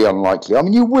very unlikely. I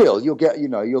mean, you will. You'll get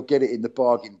it in the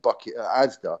bargain bucket at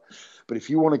Asda. But if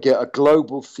you want to get a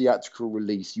global theatrical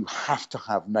release, you have to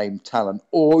have named talent,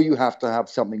 or you have to have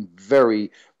something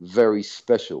very, very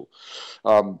special.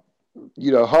 Half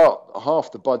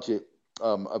the budget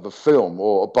of a film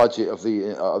or a budget of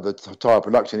the entire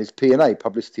production is P&A,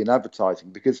 publicity and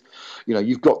advertising, because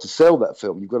you've got to sell that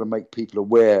film. You've got to make people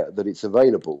aware that it's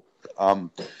available.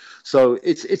 So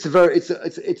it's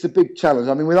a big challenge.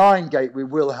 I mean, with Iron Gate, we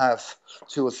will have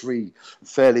 2 or 3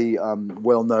 fairly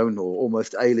well-known or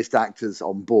almost A-list actors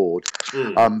on board.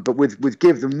 But with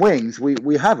Give Them Wings,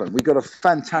 we haven't. We've got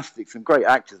some great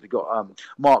actors. We've got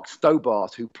Mark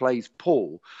Stobart, who plays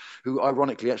Paul, who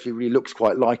ironically actually really looks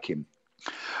quite like him.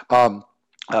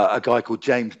 A guy called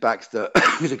James Baxter,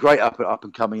 who's a great up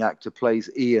and coming actor, plays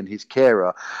Ian, his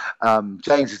carer.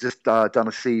 James has just done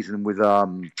a season with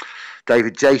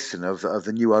David Jason of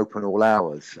the new Open All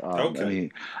Hours.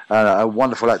 And a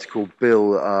wonderful actor called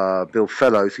Bill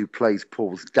Fellows, who plays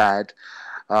Paul's dad.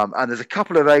 And there's a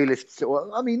couple of A-lists, well,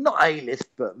 I mean, not A-list,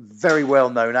 but very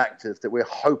well-known actors that we're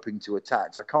hoping to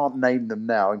attach. I can't name them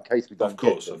now in case we don't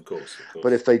get them. Of course.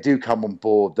 But if they do come on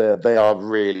board, they are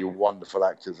really wonderful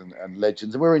actors and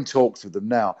legends, and we're in talks with them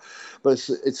now. But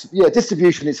it's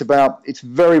distribution. It's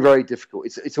very, very difficult.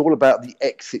 It's all about the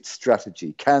exit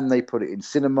strategy. Can they put it in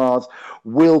cinemas?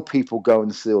 Will people go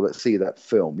and see that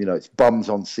film? It's bums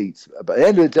on seats. But at the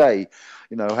end of the day,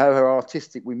 however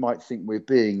artistic we might think we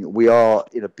are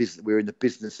in a business. We're in the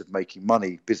business of making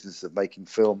money. Business of making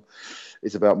film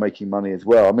is about making money as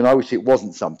well. I mean, I wish it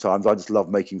wasn't sometimes. I just love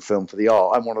making film for the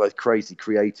art. I'm one of those crazy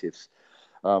creatives,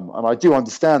 and I do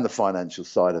understand the financial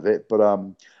side of it, but I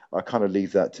kind of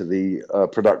leave that to the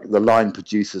line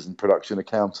producers and production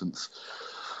accountants.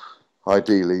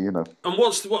 Ideally, And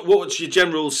what's your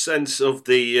general sense of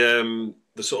the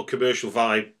sort of commercial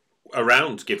vibe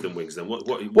around Give Them Wings then?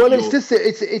 It's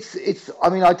I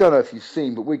mean, I don't know if you've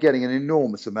seen, but we're getting an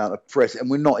enormous amount of press,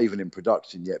 and we're not even in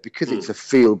production yet because it's a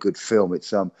feel good film.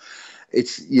 It's a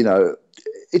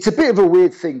bit of a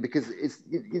weird thing because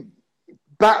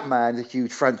Batman is a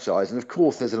huge franchise, and of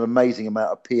course there's an amazing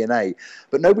amount of P&A,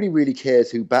 but nobody really cares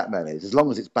who Batman is as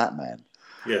long as it's Batman.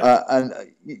 And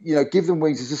Give Them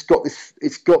Wings has just got this.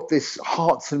 It's got this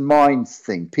hearts and minds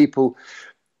thing. People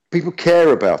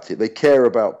care about it. They care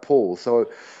about Paul. So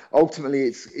ultimately,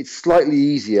 it's slightly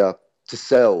easier to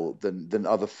sell than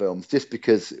other films, just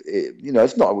because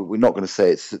it's not. We're not going to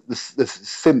say it's the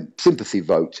sympathy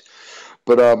vote,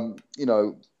 but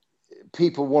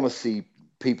people want to see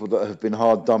people that have been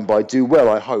hard done by do well.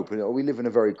 I hope. We live in a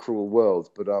very cruel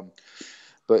world, but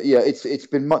yeah, it's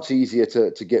been much easier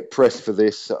to get press for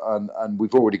this, and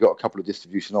we've already got a couple of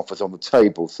distribution offers on the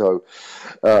table. So,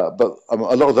 but a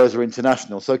lot of those are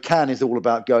international. So Cannes is all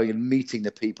about going and meeting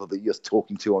the people that you're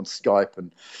talking to on Skype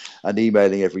and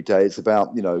emailing every day. It's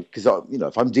about because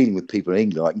if I'm dealing with people in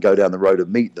England, I can go down the road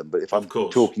and meet them. But if I'm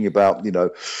talking about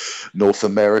North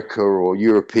America or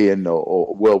European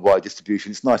or worldwide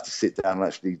distribution, it's nice to sit down and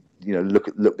actually look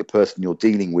the person you're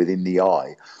dealing with in the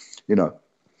eye.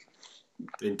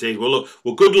 Indeed. Well,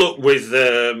 good luck with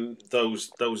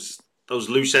those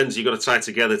loose ends you've got to tie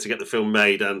together to get the film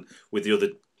made, and with the other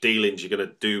dealings you're going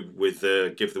to do with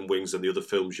Give Them Wings and the other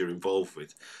films you're involved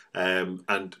with.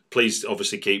 And please,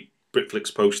 obviously, keep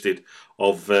Britflicks posted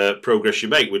of progress you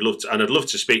make. I'd love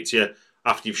to speak to you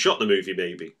after you've shot the movie.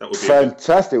 Maybe that would be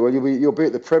fantastic. Well, you'll be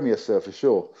at the premiere, sir, for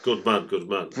sure. Good man.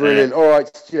 Brilliant. All right,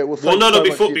 Stuart.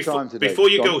 Before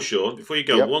you go, Sean.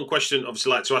 Yep. One question,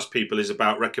 obviously, I like to ask people is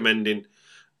about recommending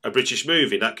a British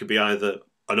movie. That could be either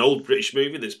an old British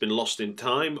movie that's been lost in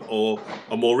time, or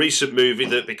a more recent movie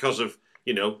that, because of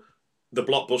the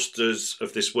blockbusters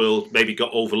of this world, maybe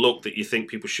got overlooked, that you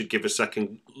think people should give a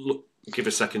second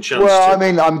chance. Well, I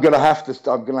mean, I'm going to have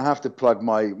to plug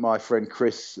my friend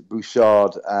Chris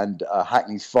Bouchard and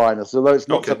Hackney's Finest. Although it's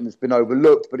not something that's been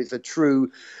overlooked, but it's a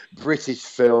true British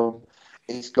film.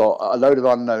 It's got a load of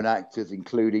unknown actors,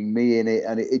 including me, in it,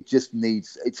 and it's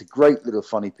a great little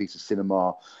funny piece of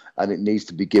cinema, and it needs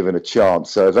to be given a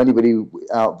chance. So if anybody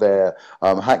out there,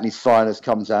 Hackney's Finest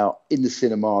comes out in the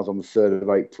cinemas on the 3rd of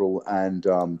April and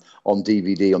on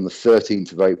DVD on the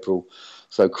 13th of April.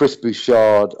 So Chris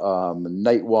Bouchard,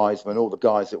 Nate Wiseman, all the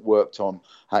guys that worked on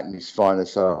Hackney's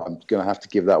Finest, I'm going to have to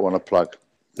give that one a plug.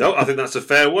 No, I think that's a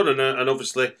fair one, and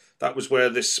obviously that was where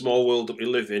this small world that we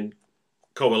live in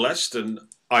coalesced, and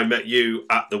I met you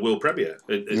at the world premiere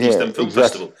at East End Film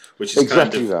Festival, which is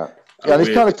exactly that. Yeah, and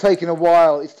it's kind of taken a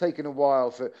while. It's taken a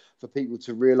while for people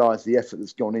to realise the effort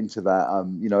that's gone into that.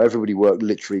 Everybody worked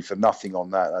literally for nothing on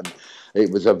that, and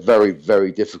it was a very,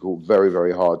 very difficult, very,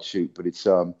 very hard shoot. But it's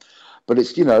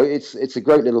it's a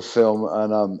great little film,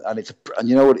 and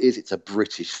you know what it is? It's a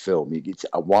British film. It's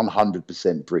a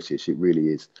 100% British. It really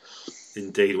is.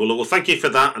 Indeed. Well, thank you for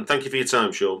that, and thank you for your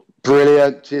time, Sean.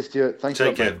 Brilliant. Cheers, Stuart. Thanks.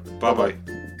 Take care. Bye-bye.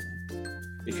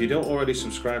 If you don't already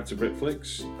subscribe to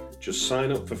Britflicks, just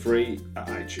sign up for free at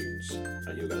iTunes,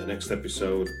 and you'll get the next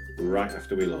episode right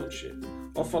after we launch it.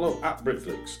 Or follow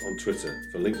 @Britflicks on Twitter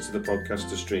for links to the podcast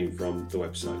to stream from the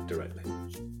website directly.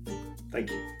 Thank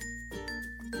you.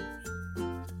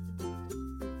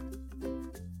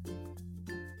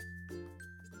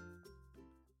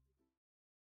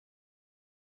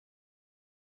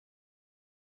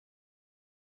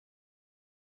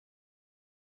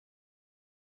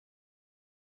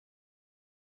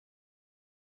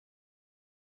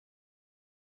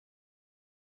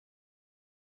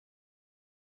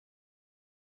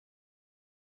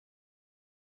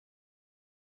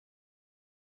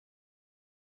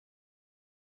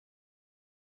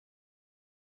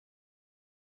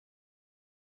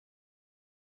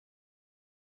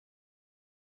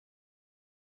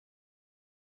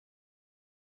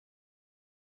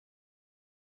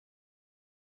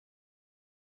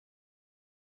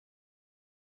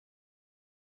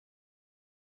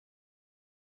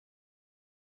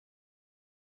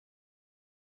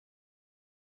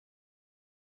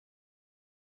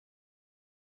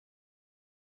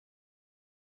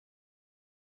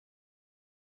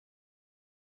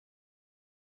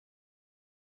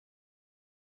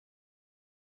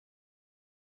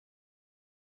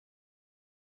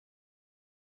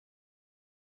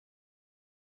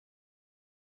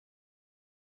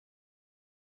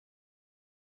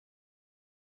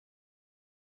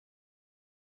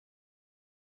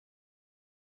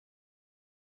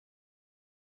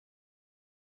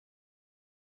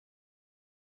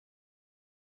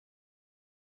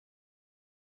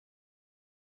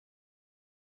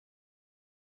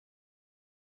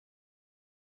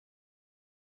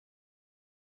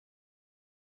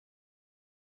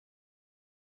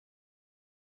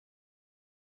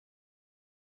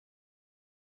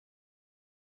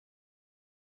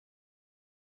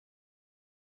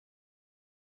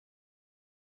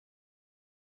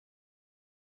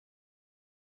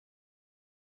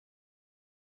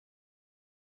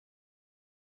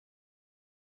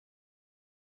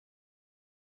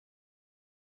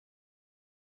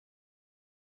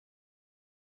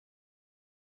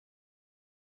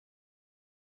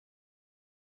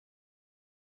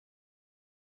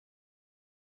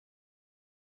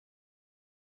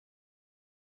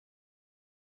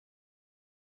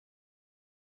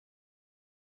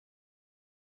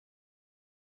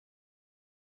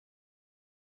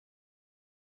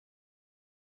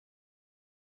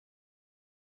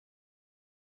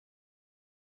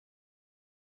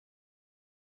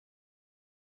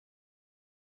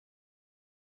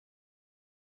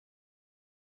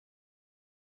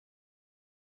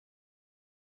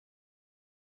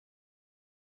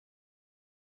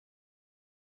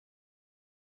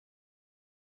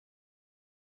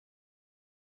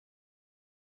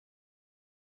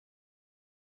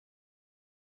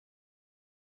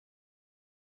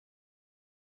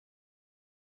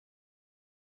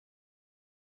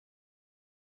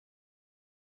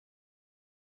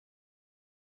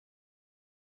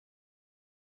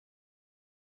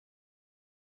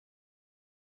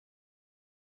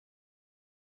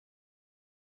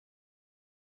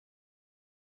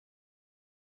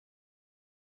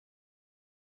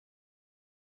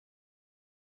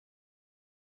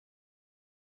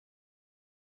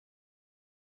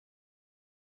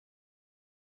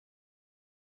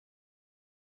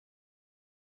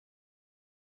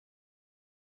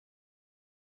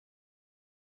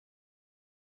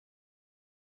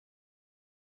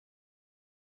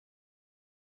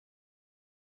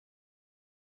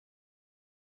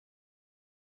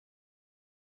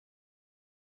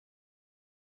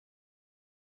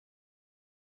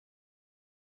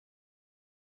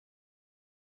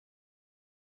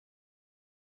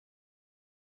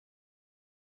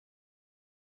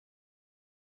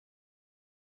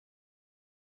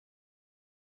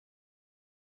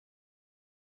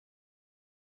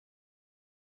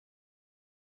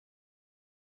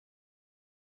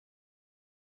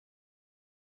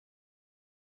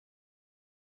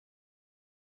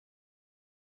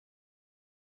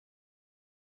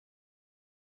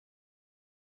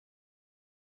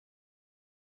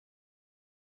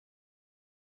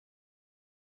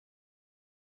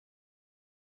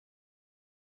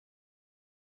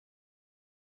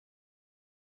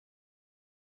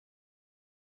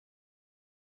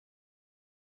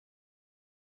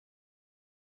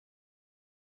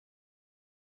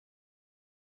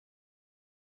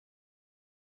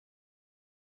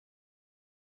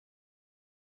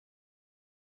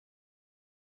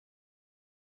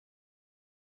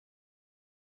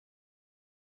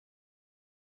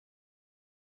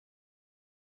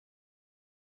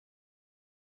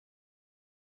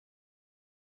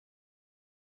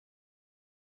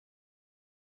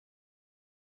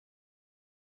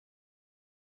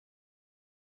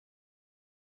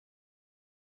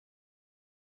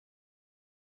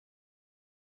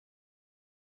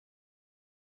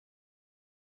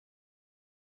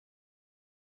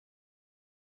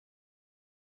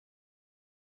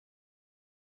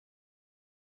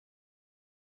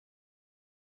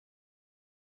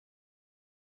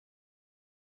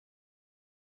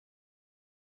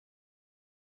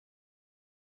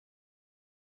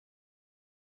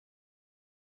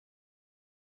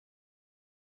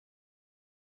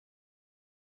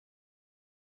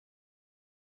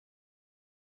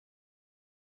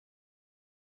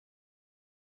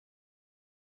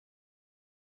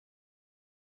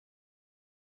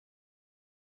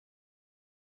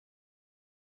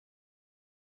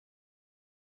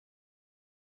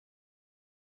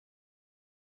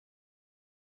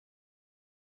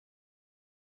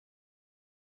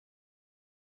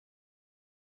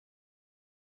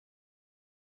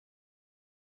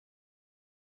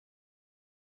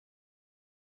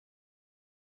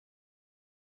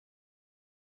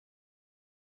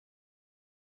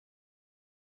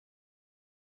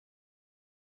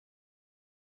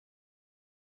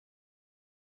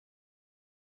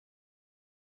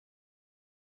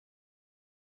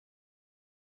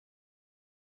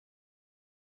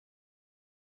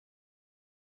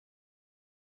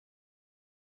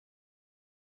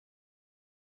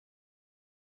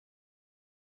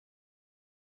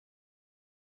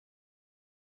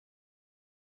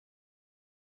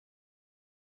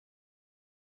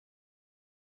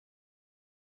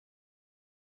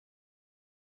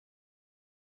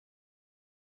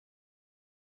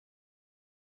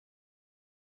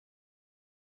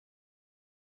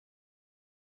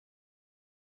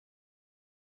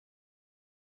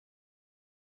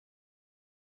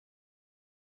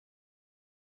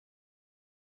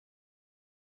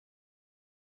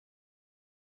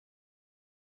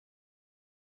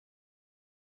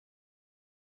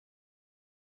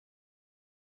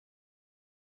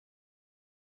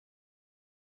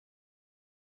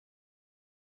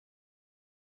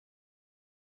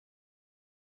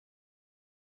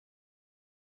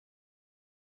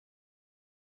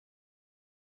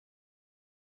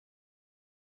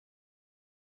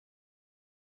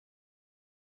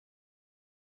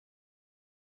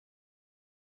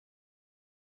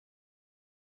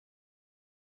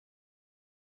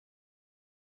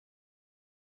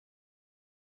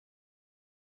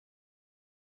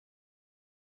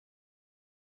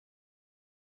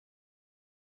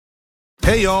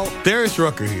 Hey y'all, Darius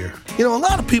Rucker here. You know, a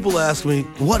lot of people ask me,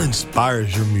 what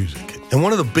inspires your music? And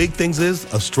one of the big things is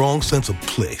a strong sense of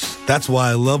place. That's why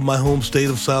I love my home state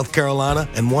of South Carolina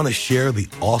and want to share the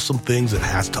awesome things it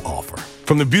has to offer.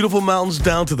 From the beautiful mountains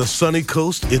down to the sunny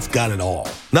coast, it's got it all.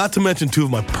 Not to mention two of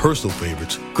my personal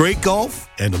favorites, great golf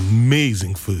and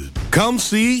amazing food. Come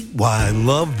see why I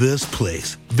love this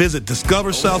place. Visit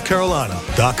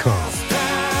discoversouthcarolina.com.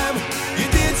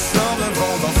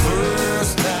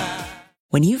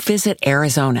 When you visit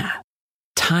Arizona,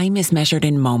 time is measured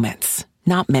in moments,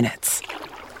 not minutes.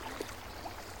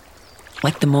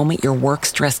 Like the moment your work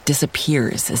stress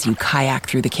disappears as you kayak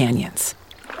through the canyons.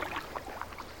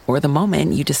 Or the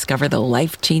moment you discover the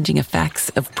life-changing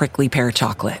effects of prickly pear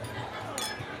chocolate.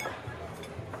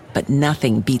 But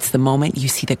nothing beats the moment you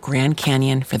see the Grand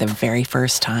Canyon for the very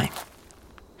first time.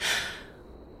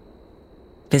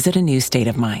 Visit a new state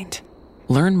of mind.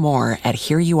 Learn more at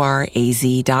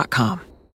hereyouareaz.com.